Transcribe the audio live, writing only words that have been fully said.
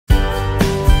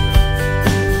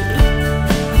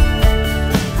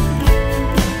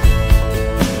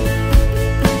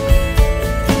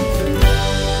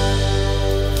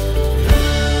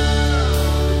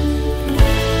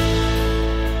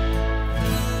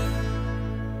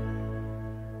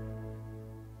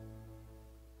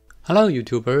Hello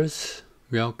YouTubers,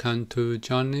 welcome to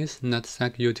Johnny's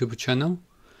NetSec YouTube channel,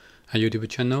 a YouTube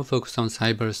channel focused on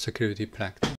cybersecurity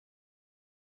practice.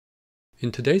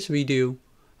 In today's video,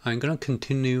 I'm going to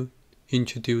continue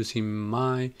introducing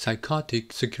my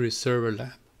Thycotic Secret Server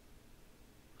lab.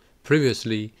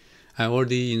 Previously, I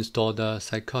already installed a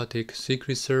Thycotic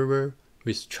Secret Server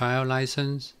with trial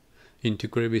license,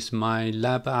 integrated with my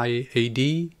lab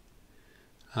AD,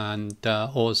 and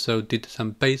also did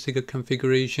some basic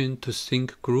configuration to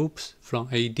sync groups from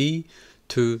AD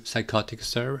to Thycotic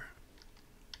Server.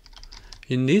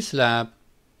 In this lab,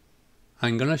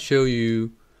 I'm going to show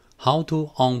you how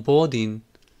to onboarding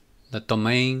the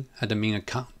domain admin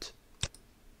account.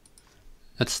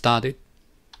 Let's start it.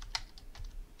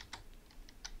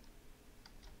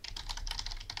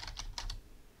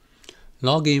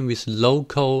 Log in with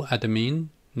local admin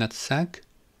NetSec.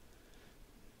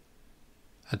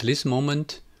 At this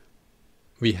moment,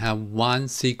 we have one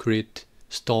secret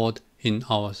stored in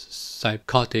our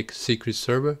Thycotic Secret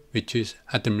Server, which is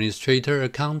administrator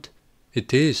account.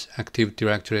 It is Active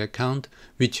Directory account,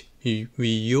 which we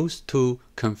use to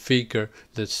configure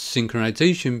the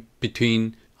synchronization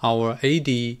between our AD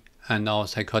and our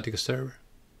Thycotic server.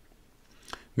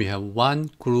 We have one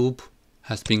group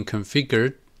has been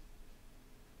configured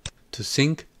to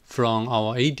sync from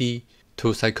our AD to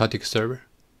Thycotic server.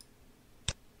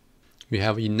 We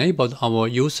have enabled our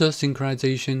user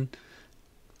synchronization.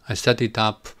 I set it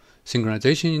up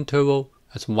synchronization interval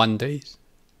as 1 day.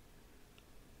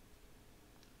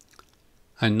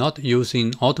 I'm not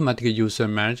using automatic user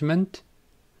management.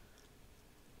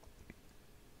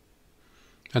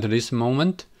 At this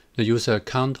moment, the user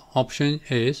account option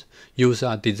is users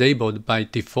are disabled by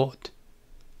default.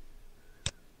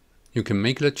 You can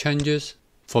make the changes.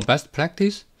 For best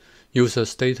practice, user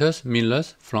status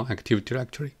mirrors from Active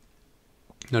Directory.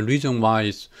 The reason why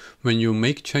is when you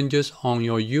make changes on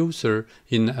your user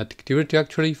in Active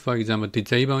Directory, for example,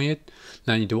 disabling it,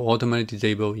 then it will automatically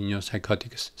disable in your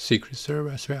Thycotic Secret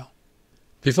Server as well.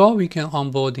 Before we can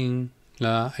onboarding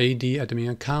the AD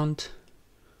admin account,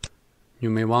 you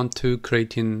may want to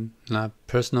create in a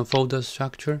personal folder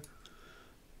structure.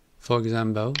 For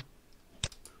example,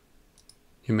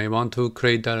 you may want to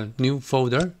create a new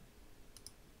folder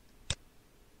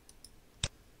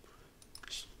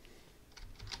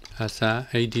as a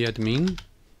AD admin.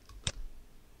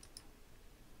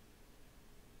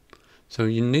 So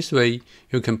in this way,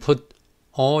 you can put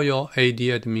all your AD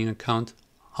admin account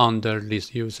under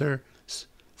this user's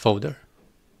folder.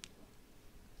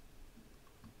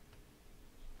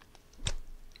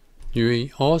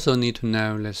 You also need to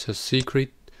know there's a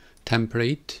secret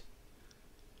template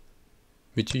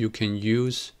which you can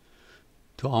use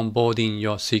to onboarding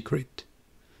your secret.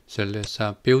 So there's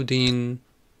a built-in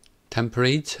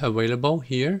templates available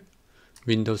here,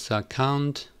 Windows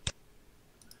account,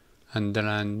 and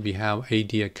then we have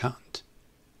AD account.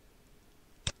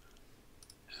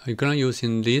 I'm gonna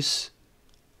using this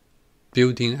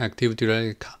built-in Active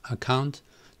Directory account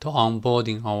to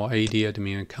onboarding our AD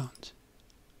admin account.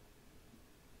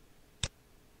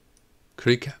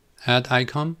 Click Add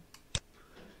icon,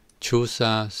 choose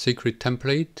a secret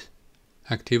template,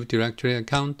 Active Directory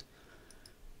account.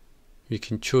 We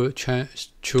can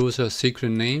choose a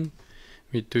secret name.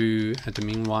 We do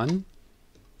admin1.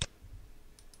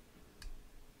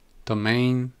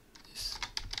 Domain is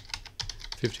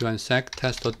 51sec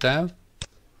test.dev.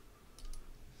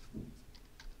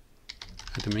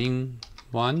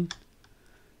 Admin1.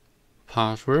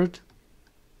 Password.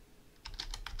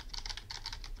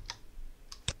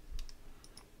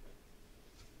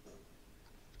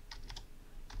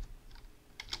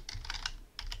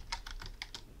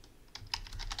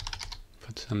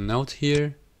 Put some notes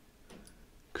here.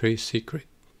 Create secret.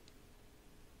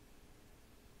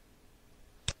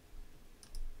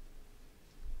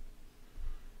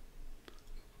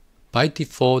 By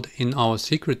default, in our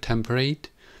secret template,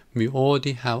 we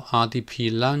already have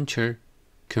RDP launcher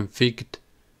configured.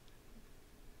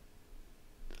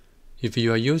 If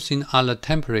you are using other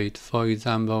template, for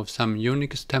example, some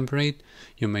Unix template,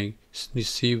 you may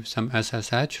receive some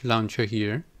SSH launcher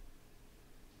here.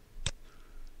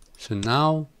 So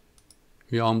now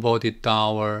we onboarded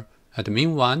our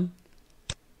admin1.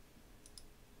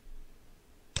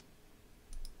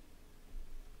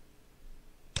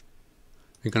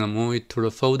 We're gonna move it to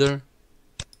the folder.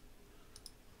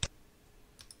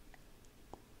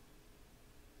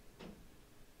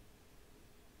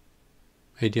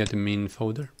 AD admin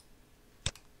folder.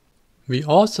 We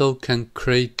also can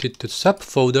create the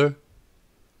subfolder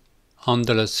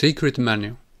under the secret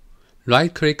menu.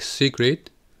 Right click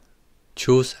secret,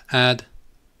 choose add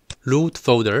root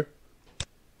folder.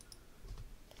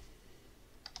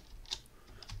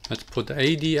 Let's put the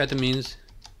AD admins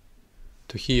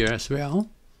to here as well.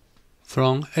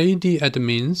 From AD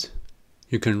admins,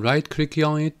 you can right click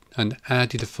on it and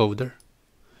edit folder.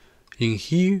 In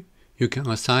here, you can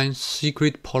assign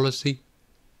secret policy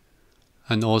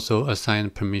and also assign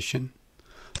permission.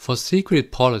 For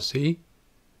secret policy,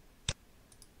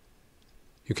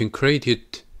 you can create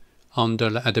it under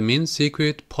the admin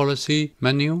secret policy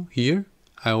menu here.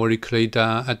 I already created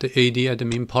at the AD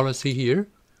admin policy here.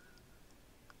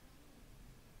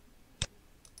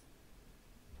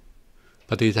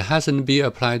 But it hasn't been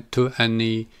applied to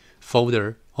any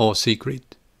folder or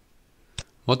secret.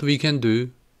 What we can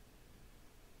do,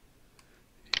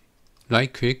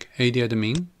 right click AD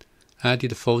admin,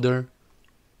 edit folder,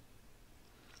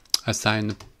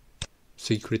 assign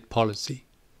secret policy.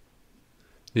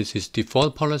 This is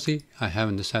default policy. I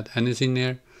haven't set anything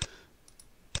there.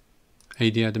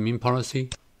 AD admin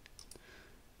policy.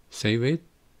 Save it.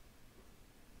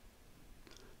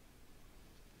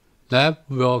 That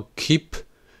will keep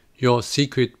your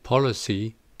secret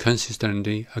policy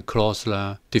consistently across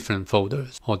the different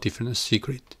folders or different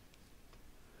secret.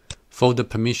 Folder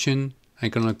permission, I'm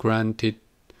gonna grant it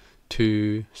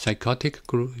to Thycotic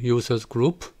users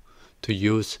group to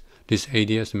use this AD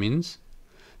admins.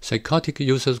 Thycotic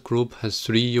users group has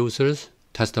 3 users,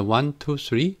 tester 1, 2,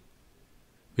 3,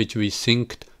 which we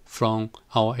synced from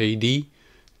our AD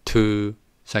to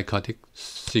Thycotic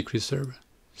Secret Server.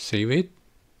 Save it.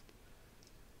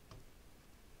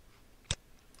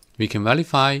 We can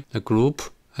verify the group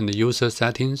and the user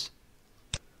settings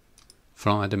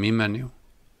from admin menu.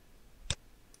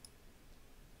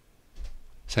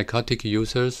 Thycotic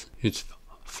users is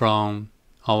from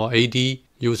our AD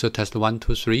user test 1,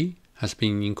 2, 3 has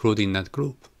been included in that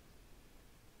group.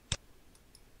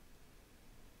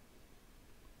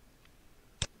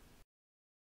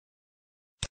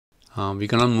 We're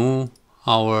gonna move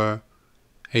our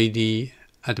AD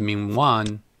admin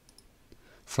 1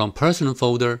 from personal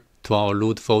folder to our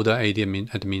root folder AD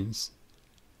admins.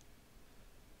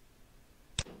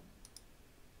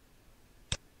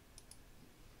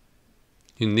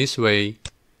 In this way,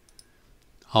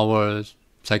 our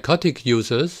Thycotic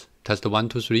users, test 1,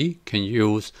 2, 3, can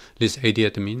use this AD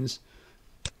admins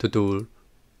to do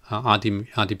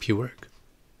RDP work.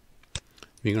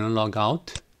 We're gonna log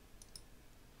out,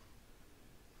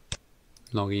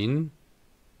 log in.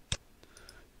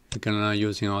 We're gonna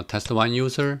using our test 1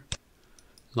 user,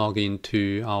 log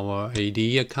into our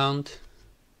AD account.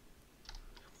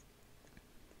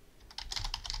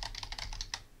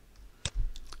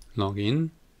 Log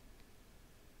in.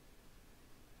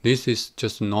 This is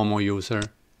just a normal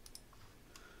user.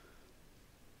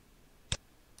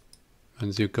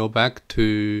 Once you go back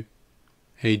to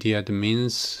AD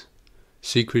admins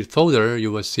secret folder, you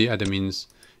will see admins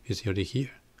is already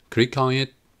here. Click on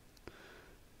it,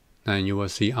 and you will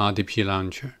see RDP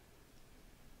launcher.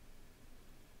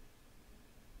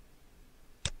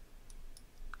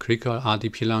 Click on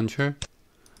RDP launcher.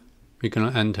 We're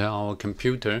gonna enter our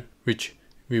computer, which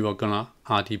we were gonna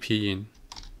RDP in.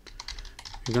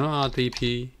 We're gonna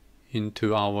RDP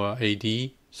into our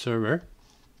AD server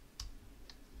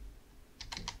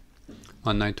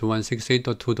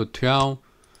 192.168.2.12.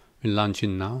 We launch it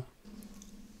now.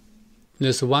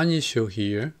 There's one issue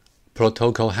here.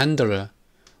 Protocol handler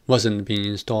wasn't being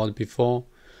installed before.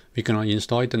 We're gonna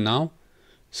install it now.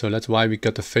 So that's why we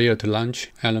got the fail to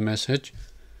launch error message.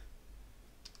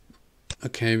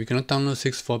 Okay, we're gonna download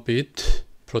 64-bit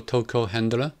protocol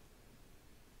handler.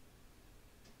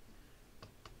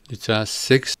 It's a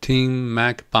 16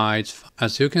 megabytes.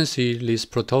 As you can see, this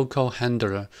protocol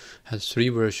handler has 3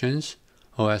 versions: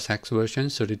 OS X version,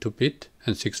 32-bit,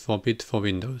 and 64-bit for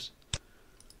Windows.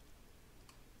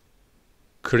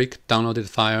 Click downloaded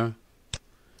file,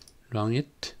 run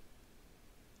it.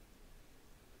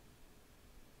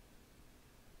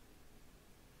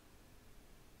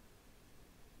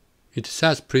 It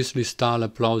says please restart the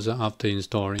browser after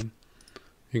installing.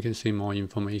 You can see more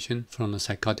information from the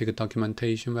Thycotic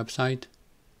documentation website.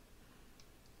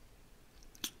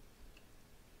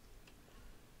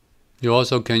 You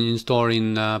also can install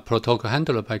in protocol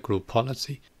handler by group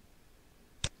policy.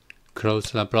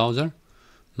 Close the browser,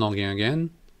 log in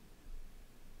again.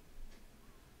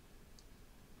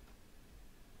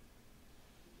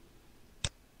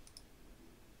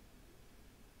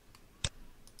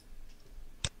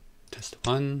 Test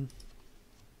 1.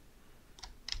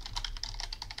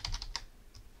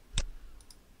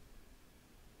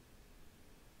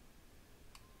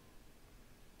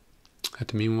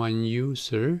 Admin 1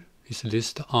 user is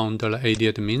listed under the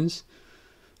AD admins.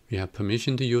 We have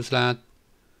permission to use that.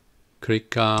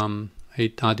 Click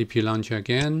RDP launcher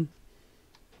again.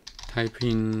 Type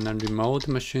in a remote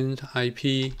machine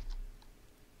IP.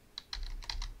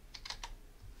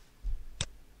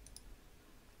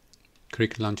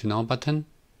 Click Launch Now button.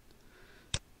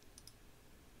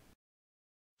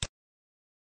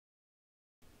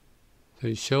 So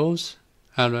it shows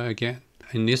error again.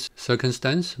 In this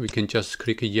circumstance, we can just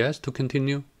click Yes to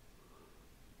continue.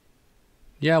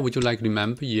 Yeah, would you like to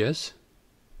remember? Yes.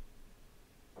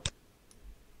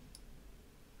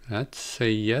 Let's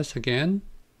say yes again.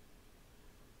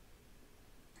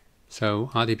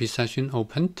 So RDP session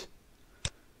opened.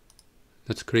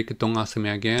 Let's click Don't Ask Me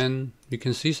again. You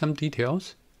can see some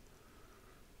details.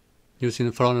 Using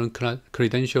the following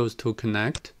credentials to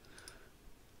connect.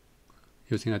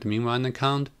 Using admin 1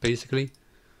 account, basically.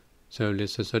 So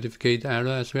there's a certificate error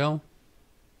as well.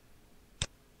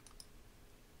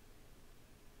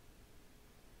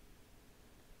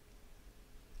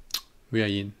 We are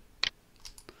in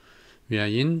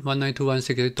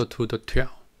 192.168.2.12,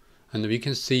 and we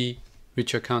can see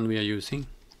which account we are using.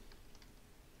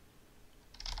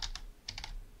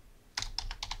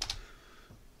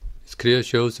 It's clear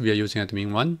shows we are using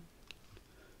admin 1.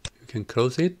 You can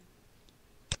close it.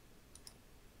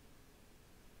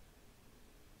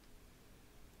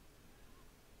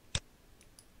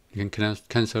 You can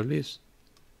cancel this.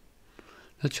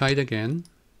 Let's try it again.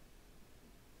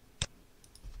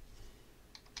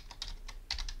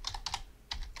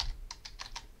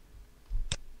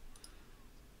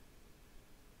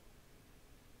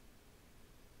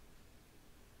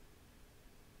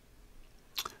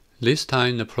 This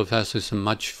time the process is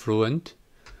much fluent.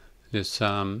 There's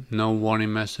no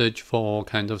warning message for all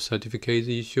kinds of certificates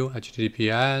issue,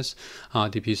 HTTPS,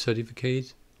 RDP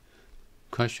certificate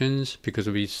questions, because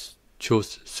we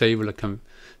chose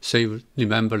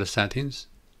remember the settings.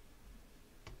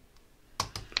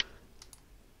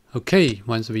 Okay,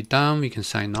 once we're done, we can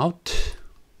sign out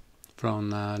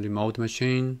from a remote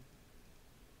machine.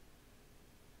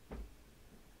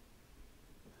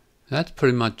 That's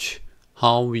pretty much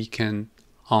how we can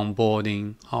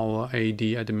onboarding our AD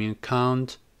admin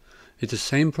account. It's the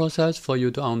same process for you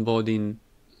to onboarding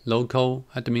local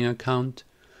admin account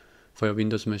for your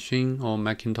Windows machine or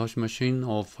Macintosh machine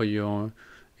or for your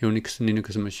Unix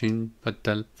Linux machine, but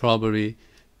probably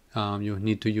you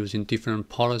need to use in different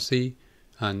policy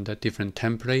and a different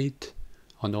template,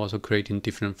 and also creating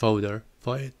different folder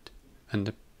for it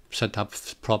and set up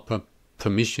proper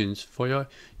permissions for your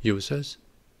users.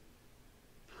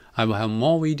 I will have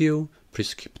more video.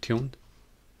 Please keep tuned.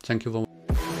 Thank you for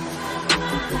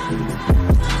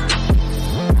watching.